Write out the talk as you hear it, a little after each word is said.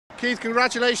Keith,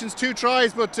 congratulations, 2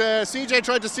 tries, but CJ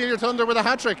tried to steal your thunder with a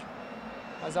hat-trick.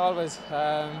 As always,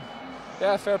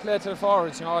 yeah, fair play to the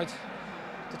forwards. You know,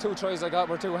 the 2 tries I got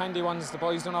were 2 handy ones. The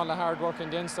boys done all the hard work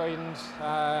on the inside, and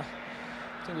I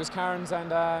think it was Cairns and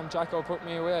Jacko put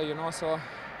me away. You know, so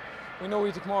we know we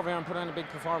had to come over here and put on a big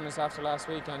performance after last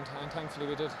week, and thankfully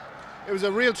we did. It was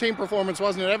a real team performance,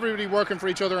 wasn't it? Everybody working for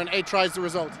each other, and 8 tries the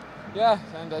result. Yeah,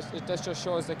 and that just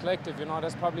shows the collective. You know,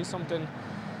 that's probably something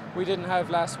we didn't have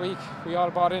last week. We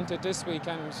all bought into it this week,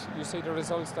 and you see the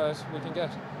results that we can get.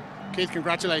 Keith,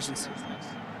 congratulations. Thanks.